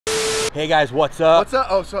Hey guys, what's up? What's up?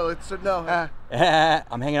 Oh, so it's no.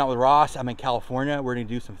 I'm hanging out with Ross. I'm in California. We're gonna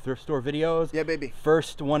do some thrift store videos. Yeah, baby.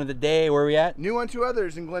 First one of the day. Where are we at? New Unto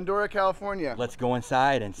Others in Glendora, California. Let's go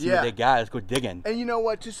inside and see what they got. Let's go digging. And you know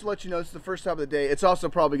what? Just to let you know, it's the first stop of the day. It's also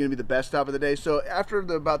probably gonna be the best stop of the day. So after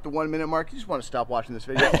about the 1 minute mark, you just want to stop watching this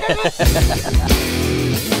video.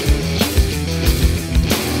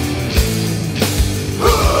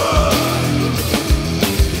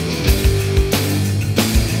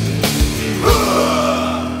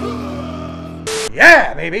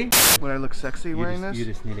 Yeah, baby. Would I look sexy wearing this? You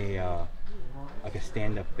just need a like a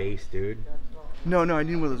stand-up bass, dude. No, I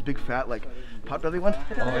need one of those big fat like pot belly ones.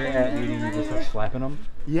 Oh yeah, you just start slapping them.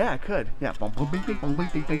 Yeah, I could. Yeah.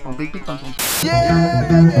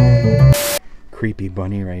 Yeah. Creepy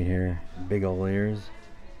bunny right here. Big ol' ears.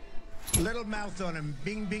 Little mouth on him.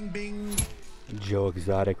 Bing, bing, bing. Joe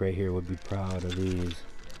Exotic right here would be proud of these.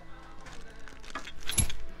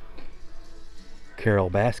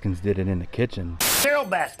 Carol Baskins did it in the kitchen. Carol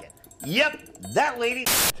Baskin. Yep, that lady.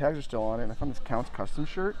 The tags are still on it, and I found this Count's custom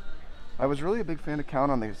shirt. I was really a big fan of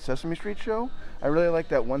Count on the Sesame Street show. I really like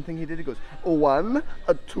that one thing he did. He goes, a 1,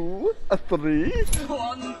 a 2, a 3.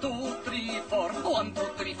 1, 2, 3, 4. 1, 2,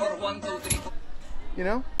 3, 4. 1, 2, 3, 4. You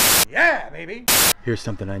know? Yeah, baby. Here's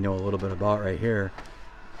something I know a little bit about right here.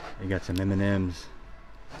 You got some M&Ms.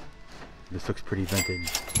 This looks pretty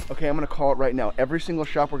vintage. Okay, I'm gonna call it right now. Every single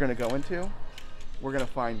shop we're gonna go into, we're gonna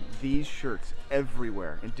find these shirts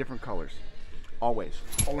everywhere in different colors. Always.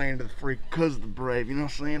 Land of the free, cause of the brave, you know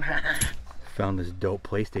what I'm saying? Found this dope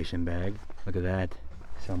PlayStation bag. Look at that.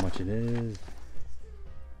 That's how much it is.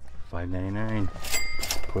 $5.99.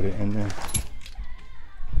 Put it in there.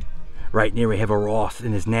 Right near we have a Ross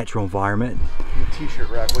in his natural environment. The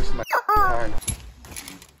t-shirt rack, wasting my time.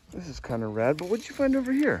 This is kind of rad, but what'd you find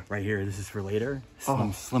over here? Right here, this is for later.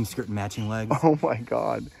 Slim skirt matching legs. Oh my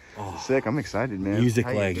God. Oh. Sick, I'm excited, man. Music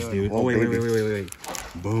legs, dude. Oh, wait.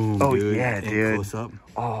 Boom, oh, dude. yeah, dude. Close up.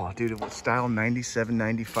 Oh, dude, it was style 97,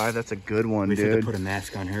 95. That's a good one, we dude. should have put a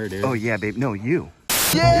mask on her, dude. Oh, yeah, babe. No, you.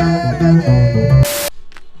 Yeah!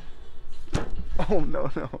 Oh,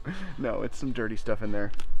 no, it's some dirty stuff in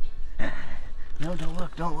there. No,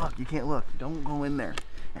 don't look. You can't look. Don't go in there.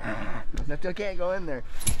 No, can't go in there.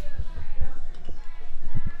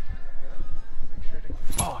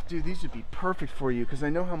 Oh, dude, these would be perfect for you because I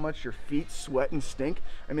know how much your feet sweat and stink.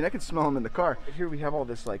 I mean, I can smell them in the car. Here we have all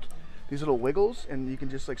this, like, these little wiggles, and you can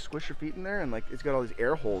just, like, squish your feet in there, and, like, it's got all these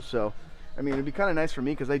air holes. So, I mean, it'd be kind of nice for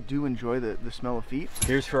me because I do enjoy the smell of feet.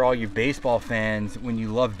 Here's for all you baseball fans. When you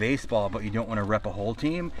love baseball, but you don't want to rep a whole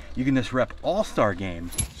team, you can just rep All-Star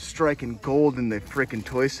Game. Striking gold in the freaking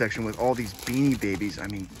toy section with all these Beanie Babies. I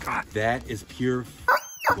mean, God. That is pure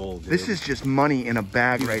gold, dude. This is just money in a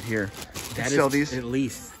bag right here. That sell is these at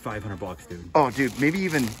least $500, dude. Oh, dude, maybe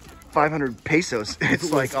even 500 pesos. It's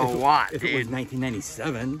like a lot, If it was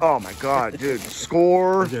 1997. Oh my God, dude.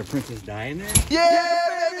 Score. Is there a Princess Di in there?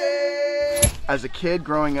 Yeah, baby! As a kid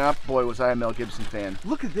growing up, boy, was I a Mel Gibson fan.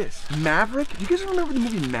 Look at this. Maverick. Do you guys remember the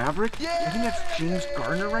movie Maverick? Yeah! I think that's James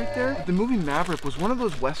Garner right there. The movie Maverick was one of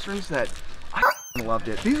those westerns that I loved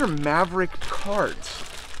it. These are Maverick cards.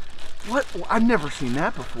 What? I've never seen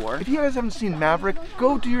that before. If you guys haven't seen Maverick,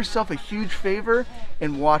 go do yourself a huge favor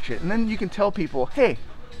and watch it. And then you can tell people, hey,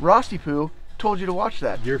 Rosty Poo told you to watch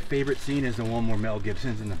that. Your favorite scene is the one where Mel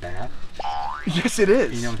Gibson's in the bath? Yes, it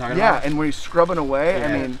is. You know what I'm talking about? Yeah, and where he's scrubbing away. Yeah.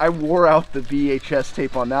 I mean, I wore out the VHS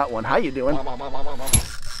tape on that one. How you doing? Hey, what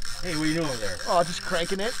are you doing over there? Oh, just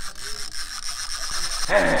cranking it.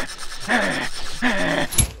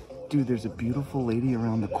 Dude, there's a beautiful lady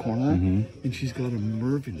around the corner, and she's got a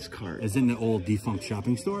Mervyn's cart. Is it in the old defunct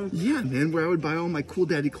shopping store? Yeah, man, where I would buy all my cool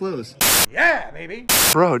daddy clothes. Yeah, baby.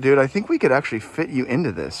 Bro, dude, I think we could actually fit you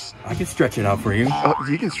into this. I can stretch it out for you. Oh,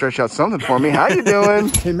 you can stretch out something for me. How you doing?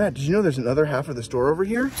 Hey, Matt, did you know there's another half of the store over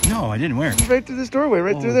here? No, I didn't. Where? Right through this doorway,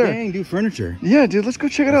 right through there. Dang, dude, furniture. Yeah, dude, let's go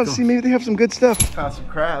check it out. See, maybe they have some good stuff. Found some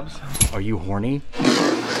crabs. Are you horny?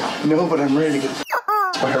 No, but I'm ready to get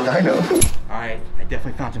by a rhino. Alright, I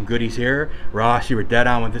definitely found some goodies here. Ross, you were dead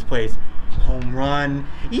on with this place. Home run.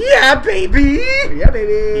 Yeah, baby! Yeah,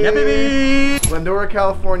 baby! Yeah, baby! Glendora,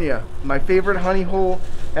 California. My favorite honey hole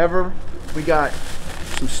ever. We got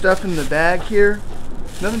some stuff in the bag here.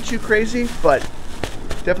 Nothing too crazy, but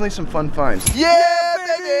definitely some fun finds. Yeah,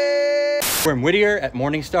 baby! We're in Whittier at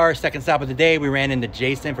Morningstar, second stop of the day. We ran into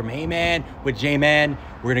Jason from HEYMAN with JAYMAN.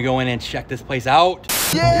 We're gonna go in and check this place out.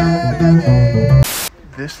 Yeah, baby!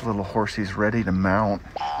 This little horsey's ready to mount.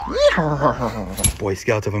 Boy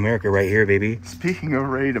Scouts of America right here, baby. Speaking of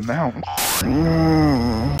ready to mount.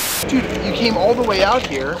 Dude, you came all the way out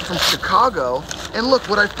here from Chicago, and look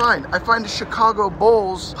what I find. I find a Chicago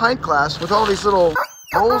Bulls pint glass with all these little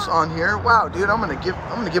bowls on here. Wow, dude, I'm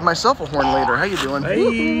gonna give myself a horn later. How you doing?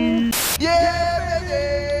 Hey. Yeah,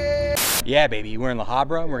 baby! Yeah, baby, we're in La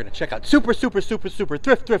Habra, and we're gonna check out super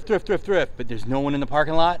thrift. But there's no one in the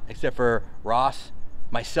parking lot except for Ross,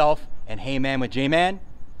 myself, and HEYMAN with JAYMAN.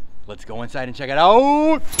 Let's go inside and check it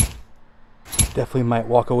out. Definitely might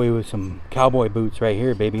walk away with some cowboy boots right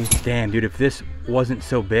here, baby. Damn, dude, if this wasn't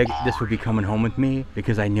so big, this would be coming home with me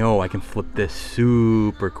because I know I can flip this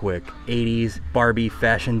super quick. 80s Barbie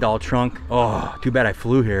fashion doll trunk. Oh, too bad I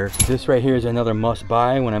flew here. This right here is another must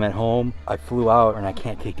buy when I'm at home. I flew out and I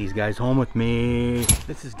can't take these guys home with me.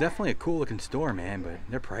 This is definitely a cool looking store, man, but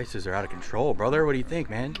their prices are out of control, brother. What do you think,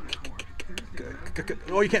 man?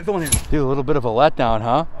 Oh, you can't film in here. Dude, a little bit of a letdown,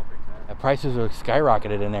 huh? The prices are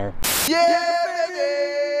skyrocketed in there. Yeah,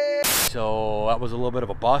 baby! So that was a little bit of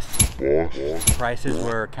a bust. Prices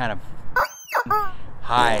were kind of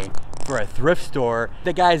high for a thrift store.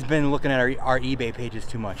 The guy's been looking at our eBay pages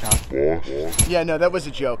too much, huh? Yeah, no, that was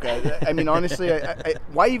a joke. I mean, honestly,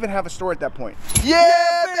 why even have a store at that point? Yeah,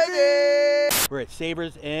 baby! We're at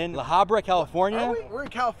Savers in La Habra, California. Are we? We're in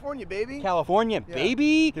California, baby. California, Yeah.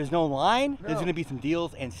 baby. There's no line. No. There's gonna be some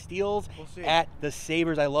deals and steals We'll see. at the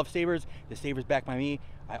Savers. I love Savers. The Savers backed by me.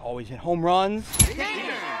 I always hit home runs.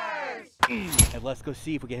 And let's go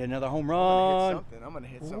see if we can hit another home run. I'm gonna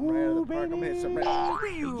hit something right out of the park. I'm gonna hit something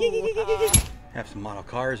right. Have some model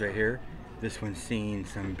cars right here. This one's seen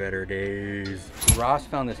some better days. Ross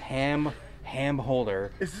found this ham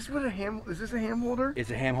holder. Is this what a ham? Is this a ham holder?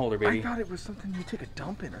 It's a ham holder, baby. I thought it was something you take a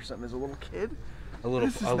dump in or something as a little kid. A little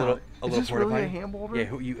Is this porta really potty. a ham holder?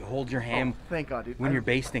 Yeah, you hold your ham Oh, thank God, dude. when you're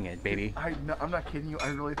basting it, baby. I'm not kidding you. I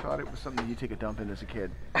really thought it was something you take a dump in as a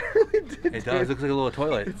kid. It does. Looks like a little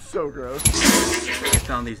toilet. It's so gross. I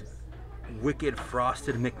found these wicked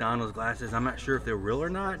frosted McDonald's glasses. I'm not sure if they're real or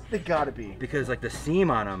not. They gotta be. Because like the seam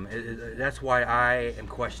on them, that's why I am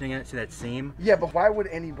questioning it. See that seam? Yeah, but why would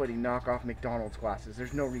anybody knock off McDonald's glasses?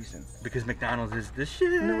 There's no reason. Because McDonald's is this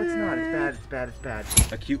shit. No, it's not. It's bad. It's bad. It's bad.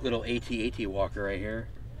 A cute little AT-AT walker right here.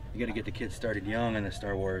 You gotta get the kids started young in the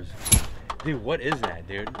Star Wars. Dude, what is that,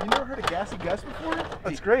 dude? You never heard of Gassy Gus before?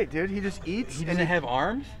 That's great, dude. He just eats. He doesn't have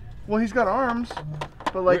arms? Well, he's got arms,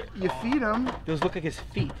 but like you feed him. Those look like his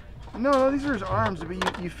feet. No, these are his arms.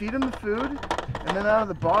 But you feed him the food, and then out of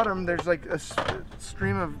the bottom there's like a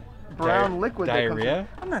stream of brown liquid. Diarrhea?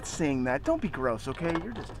 I'm not saying that. Don't be gross, okay?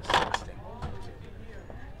 You're just disgusting.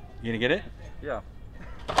 You gonna get it? Yeah.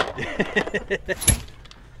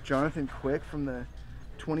 Jonathan Quick from the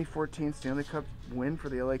 2014 Stanley Cup win for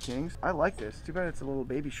the LA Kings. I like this. Too bad it's a little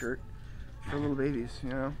baby shirt for little babies, you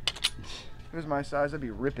know? If it was my size, I'd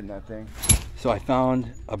be ripping that thing. So I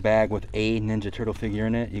found a bag with a Ninja Turtle figure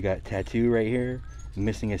in it. You got tattoo right here,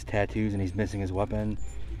 missing his tattoos, and he's missing his weapon.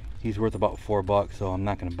 He's worth about $4, so I'm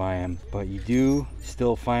not gonna buy him. But you do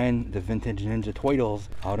still find the vintage Ninja Turtles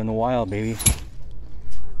out in the wild, baby.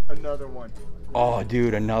 Another one. Oh,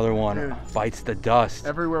 dude, another one. Dude. Bites the dust.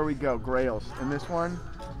 Everywhere we go, Grails. And this one,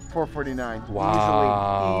 $449.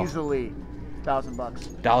 Wow. Easily. $1,000.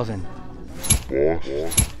 1,000.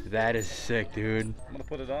 That is sick, dude. I'm gonna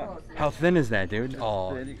put it on. How thin is that, dude?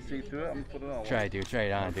 Oh, You can see through it. I'm gonna put it on. try it, dude. Try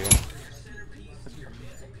it on, dude.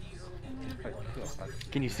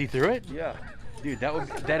 Can you see through it? Yeah. Dude,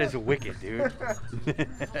 that is wicked, dude.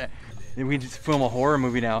 We just film a horror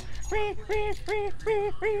movie now. Hey,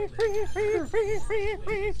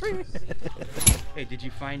 did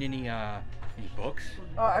you find any books?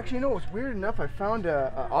 Actually, no, it's weird enough. I found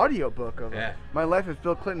an audio book of Yeah. My Life as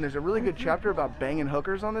Bill Clinton. There's a really good chapter about banging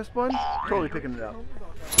hookers on this one. Totally picking it up.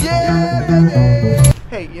 Yeah, baby!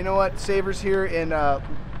 Hey, you know what? Savers here in La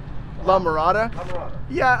Mirada.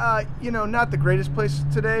 Yeah, you know, not the greatest place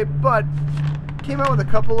today, but came out with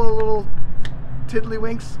a couple of little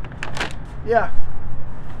tiddlywinks. Yeah.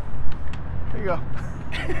 There you go.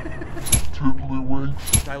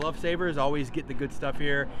 I love Savers, always get the good stuff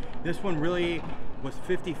here. This one really was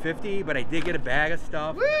 50-50, but I did get a bag of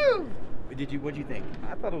stuff. Woo! What'd you think?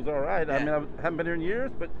 I thought it was all right. I Yeah. mean, I haven't been here in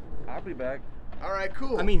years, but I'll be back. All right,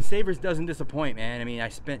 cool. I mean, Savers doesn't disappoint, man. I mean, I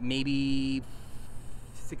spent maybe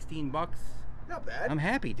 $16. not bad. I'm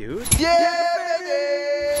happy, dude. Yeah,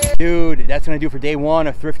 baby! Dude, that's gonna do for day one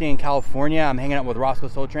of thrifting in California. I'm hanging out with Rossco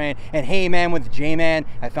Soletrain and HEYMAN with JAYMAN.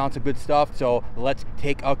 I found some good stuff, so let's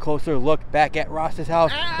take a closer look back at Ross's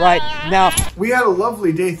house right now. We had a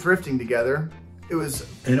lovely day thrifting together. It was...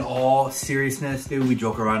 In all seriousness, dude, we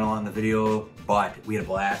joke around a lot in the video, but we had a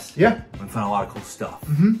blast. Yeah. We found a lot of cool stuff.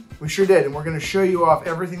 We sure did, and we're gonna show you off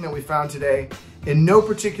everything that we found today. in no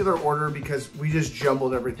particular order because we just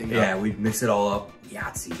jumbled everything up. Yeah, we mix it all up.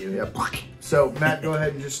 Yahtzee, dude. Yeah. So Matt, go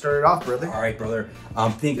ahead and just start it off, brother. All right, brother.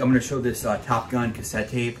 I'm gonna show this Top Gun cassette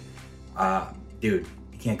tape. Dude,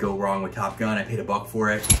 you can't go wrong with Top Gun. I paid $1 for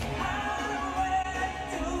it.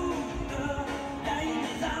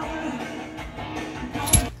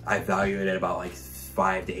 I value it at about like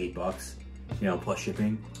 $5 to $8, you know, plus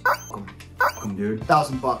shipping. Welcome, dude.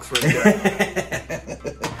 $1,000 right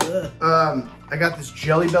there. I got this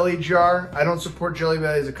Jelly Belly jar. I don't support Jelly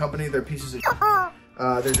Belly as a company. They're pieces of shit.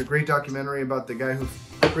 There's a great documentary about the guy who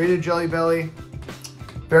created Jelly Belly.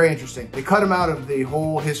 Very interesting. They cut him out of the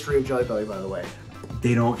whole history of Jelly Belly, by the way.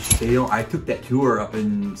 They don't, I took that tour up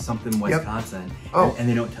in something Wisconsin, and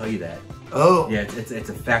they don't tell you that. Oh. Yeah, it's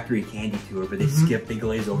a factory candy tour, but they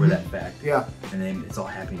glaze over that fact. Yeah. And then it's all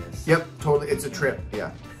happiness. Yep, totally. It's a trip,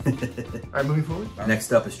 yeah. All right, moving forward.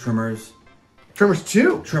 Next up is Trimmers. Trimmers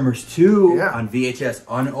 2. Trimmers 2 Yeah. on VHS,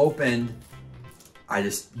 unopened. I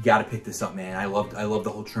just gotta pick this up, man. I love the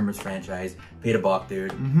whole Trimmers franchise. Paid $1,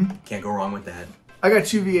 dude. Can't go wrong with that. I got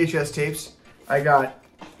 2 VHS tapes. I got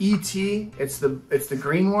E.T. It's the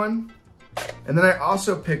green one. And then I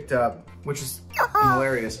also picked up, which is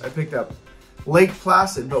hilarious, I picked up Lake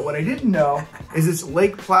Placid, but what I didn't know is it's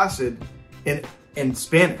Lake Placid in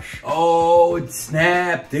Spanish. Oh,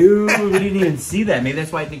 snap, dude. We didn't even see that. Maybe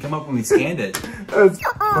that's why it didn't come up when we scanned it. That's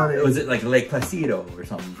funny. Was it like Lake Placido or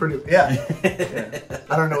something? Pretty, yeah.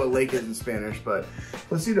 I don't know what lake is in Spanish, but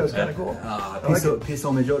Placido is kind of cool.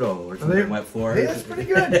 Piso Majoro or something. Wet floor. Hey, that's pretty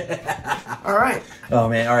good. All right. Oh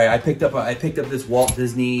man, all right. I picked up this Walt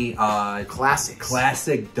Disney classic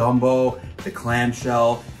Dumbo, the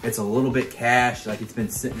clamshell. It's a little bit cashed, like it's been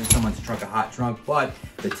sitting in someone's trunk, a hot trunk, but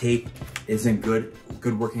the tape is in good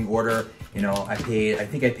working order. You know, I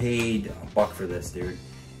think I paid $1 for this, dude.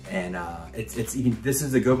 And it's even, this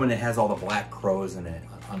is a good one. It has all the black crows in it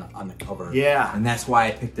on the cover. Yeah. And that's why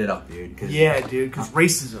I picked it up, dude. Yeah, dude, because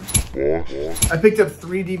racism. I picked up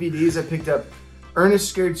 3 DVDs. I picked up Ernest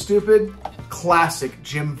Scared Stupid, classic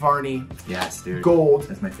Jim Varney. Yes, dude. Gold.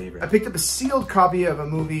 That's my favorite. I picked up a sealed copy of a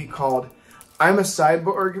movie called I'm a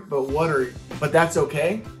Cyborg, but that's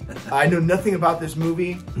okay. I know nothing about this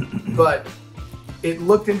movie, but it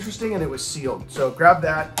looked interesting and it was sealed. So grab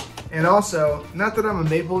that. And also, not that I'm a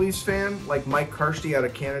Maple Leafs fan, like Mike Karshty out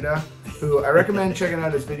of Canada, who I recommend checking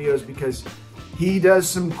out his videos because he does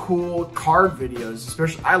some cool card videos,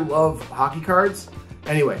 especially, I love hockey cards.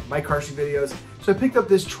 Anyway, Mike Karshty videos. So I picked up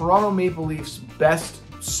this Toronto Maple Leafs best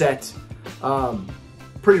set.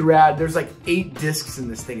 Pretty rad. There's like 8 discs in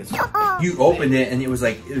this thing. It's you opened it and it was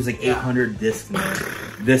like 800 discs in there.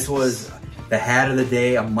 This was the hat of the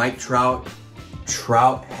day, a Mike Trout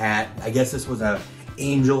hat. I guess this was a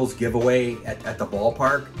Angels giveaway at the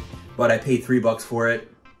ballpark, but I paid $3 for it.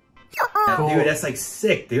 Cool. Dude, that's like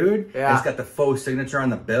sick, dude. Yeah. It's got the faux signature on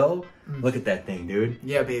the bill. Look at that thing, dude.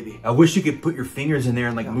 Yeah, baby. I wish you could put your fingers in there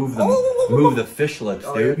and like move the fish lips,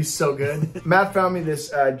 dude. It'd be so good. Matt found me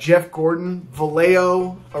this Jeff Gordon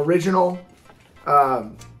Vallejo original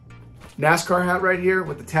NASCAR hat right here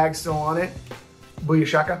with the tag still on it.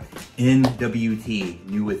 Booyashaka. NWT,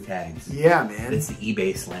 new with tags. Yeah, man. It's the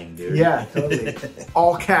eBay slang, dude. Yeah, totally.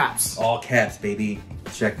 All caps. All caps, baby.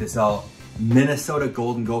 Check this out. Minnesota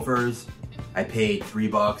Golden Gophers. I paid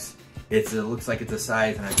 $3. It looks like it's a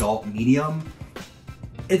size an adult medium.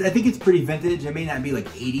 I think it's pretty vintage. It may not be like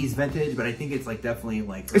 80s vintage, but I think it's like definitely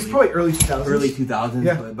like it's probably early 2000s. Early 2000s.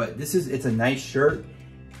 Yeah. But it's a nice shirt.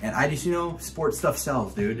 And I just, you know, sports stuff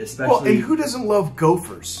sells, dude. Especially. Well, and who doesn't love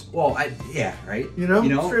Gophers? Well, yeah, right. You know,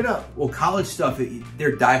 straight up. Well, college stuff,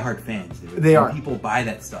 they're diehard fans, dude. They are. People buy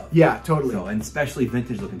that stuff. Yeah, totally. So, and especially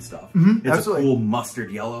vintage-looking stuff. Mm-hmm, it's absolutely. a cool mustard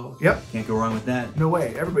yellow. Yep. Can't go wrong with that. No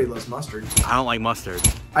way. Everybody loves mustard. I don't like mustard.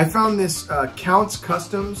 I found this Counts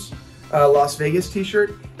Customs Las Vegas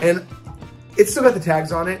t-shirt, and it's still got the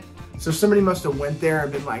tags on it. So somebody must have went there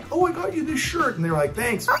and been like, "Oh, I got you this shirt," and they were like,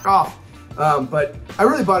 "Thanks, fuck off." But I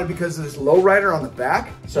really bought it because of this lowrider on the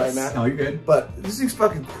back. Sorry, Matt. No, you're good. But this thing's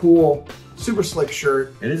fucking cool. Super slick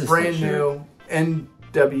shirt. It is a brand slick new.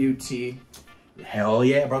 NWT. Hell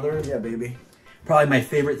yeah, brother. Yeah, baby. Probably my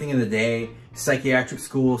favorite thing of the day. Psychiatric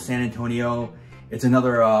School, San Antonio. It's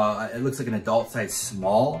another, it looks like an adult size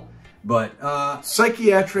small, but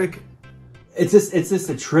psychiatric. It's just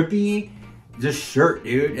a trippy shirt,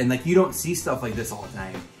 dude. And like, you don't see stuff like this all the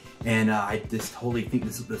time. And I just totally think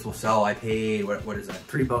this will sell. I paid, what is that?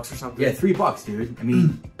 $3 or something? Yeah, $3, dude. I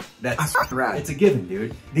mean, that's rad. It's a given,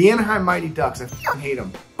 dude. The Anaheim Mighty Ducks, I fucking hate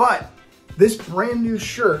them. But this brand new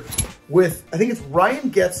shirt with, I think it's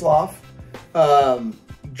Ryan Getzloff,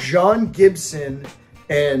 John Gibson,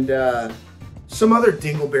 and some other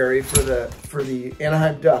dingleberry for the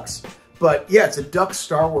Anaheim Ducks. But yeah, it's a Ducks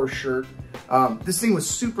Star Wars shirt. This thing was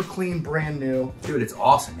super clean, brand new. Dude, it's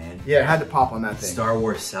awesome, man. Yeah, it had to pop on that thing. Star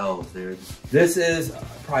Wars sells, dude. This is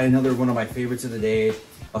probably another one of my favorites of the day.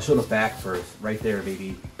 I'll show the back first. Right there,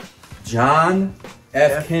 baby. John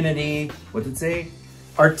F. Kennedy. What's it say?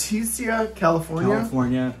 Artesia, California.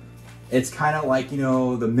 California. It's kind of like, you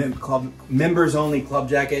know, the members only club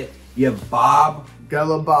jacket. You have Bob. Got a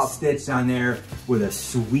little Bob stitched on there with a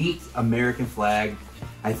sweet American flag.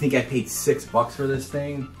 I think I paid $6 for this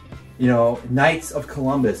thing. You know, Knights of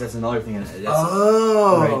Columbus. That's another thing. That's,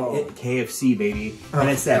 right, KFC, baby. And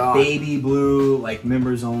it's that baby blue, like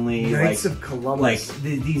members only. Knights like, of Columbus. Like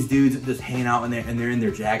these dudes just hanging out in there, and they're in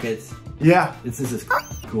their jackets. Yeah. This is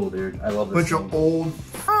cool, dude. I love this. Bunch of old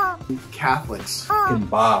Catholics. Fucking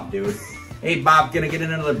Bob, dude. Hey, Bob, can I get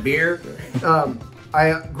another beer?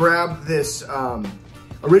 I grabbed this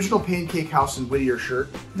original Pancake House in Whittier shirt.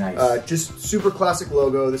 Nice. Just super classic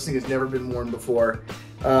logo. This thing has never been worn before.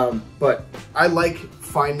 But I like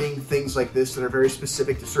finding things like this that are very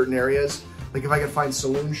specific to certain areas. Like if I can find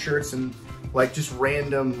saloon shirts and like just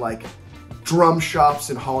random like drum shops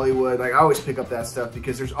in Hollywood, like I always pick up that stuff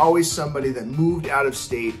because there's always somebody that moved out of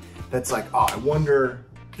state that's like, oh, I wonder.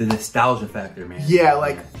 The nostalgia factor, man. Yeah,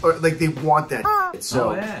 like, or like they want that.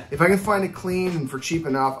 So yeah. If I can find it clean and for cheap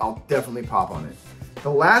enough, I'll definitely pop on it. The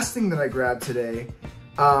last thing that I grabbed today,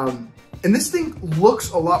 and this thing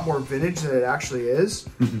looks a lot more vintage than it actually is,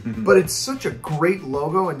 but it's such a great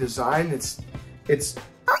logo and design. It's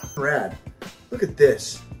rad. Look at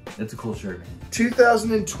this. That's a cool shirt, man.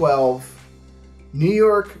 2012 New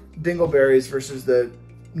York Dingleberries versus the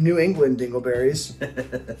New England Dingleberries.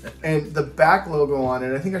 And the back logo on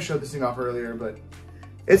it, I think I showed this thing off earlier, but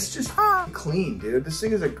it's just clean, dude. This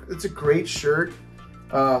thing is it's a great shirt.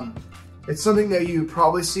 It's something that you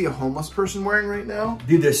probably see a homeless person wearing right now.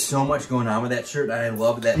 Dude, there's so much going on with that shirt. I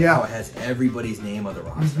love that how it has everybody's name of the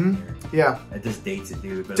roster on there. Yeah. It just dates it,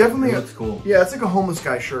 dude. But definitely it looks cool. Yeah, it's like a homeless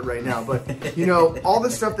guy shirt right now. But, you know, all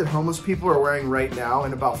the stuff that homeless people are wearing right now,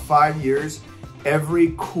 in about 5 years,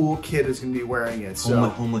 every cool kid is going to be wearing it. So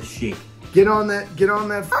homeless chic. Get on that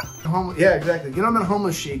homeless, yeah, exactly. Get on that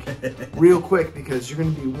homeless chic real quick because you're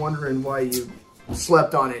going to be wondering why you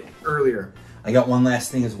slept on it earlier. I got one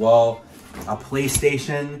last thing as well. A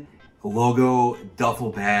PlayStation logo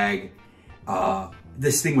duffel bag.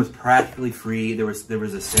 This thing was practically free. There was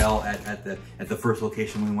a sale at the first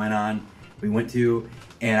location we went to,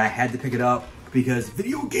 and I had to pick it up because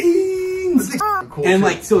video games. Cool and too.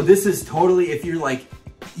 like, so this is totally, if you're like,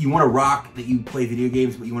 you want to rock that you play video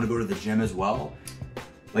games, but you want to go to the gym as well.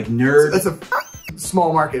 Like nerd. That's a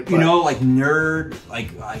small market. You know, like nerd,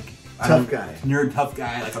 like tough guy. Nerd tough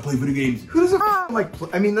guy. Like I play video games. Who doesn't like?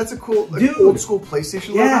 I mean, that's a cool, like, Dude. old school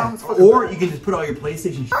PlayStation logo. Or you can just put all your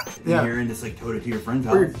PlayStation shit in here and just like tote it to your friend's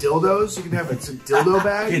house. Or your dildos. You can have it's a dildo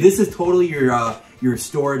bag. Yeah, this is totally your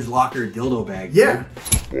storage locker dildo bag. Yeah.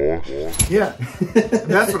 Yeah.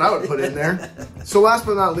 That's what I would put in there. So last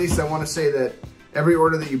but not least, I want to say that every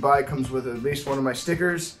order that you buy comes with at least one of my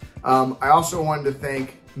stickers. I also wanted to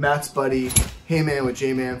thank Matt's buddy, HEYMAN with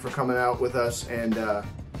JAYMAN, for coming out with us and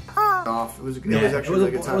off. It was actually a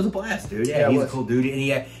really good time. It was a blast, dude. Yeah, he's a cool dude. And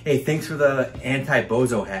hey, thanks for the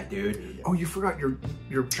anti-bozo hat, dude. Oh, you forgot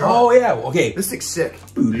your jar. Oh yeah, okay. This thing's sick.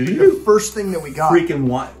 The first thing that we got.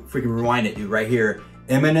 Freaking rewind it, dude. Right here,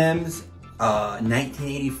 M&M's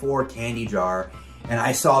 1984 candy jar. And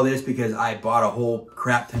I saw this because I bought a whole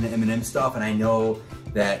crap ton of M&M stuff, and I know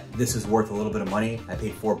that this is worth a little bit of money. I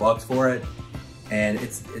paid $4 for it, and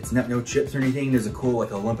it's not no chips or anything. There's a cool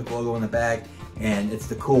like Olympic logo in the back, and it's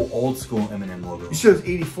the cool old school M&M logo. You said it's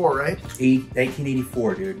 84, right?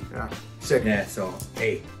 1984, dude. Yeah, sick. Yeah, so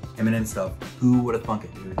hey, M&M stuff. Who would have thunk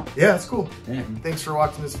it, dude? Yeah, that's cool. Yeah. Thanks for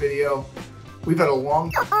watching this video. We've had a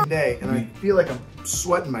long day, and I feel like I'm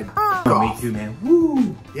sweating my off. Me too, man.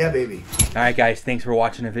 Woo! Yeah, baby. All right, guys, thanks for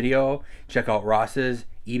watching the video. Check out Ross's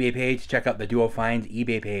eBay page. Check out the Duo Finds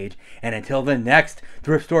eBay page. And until the next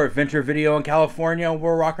thrift store adventure video in California,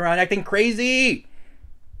 we'll rock around acting crazy.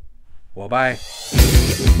 Well, bye.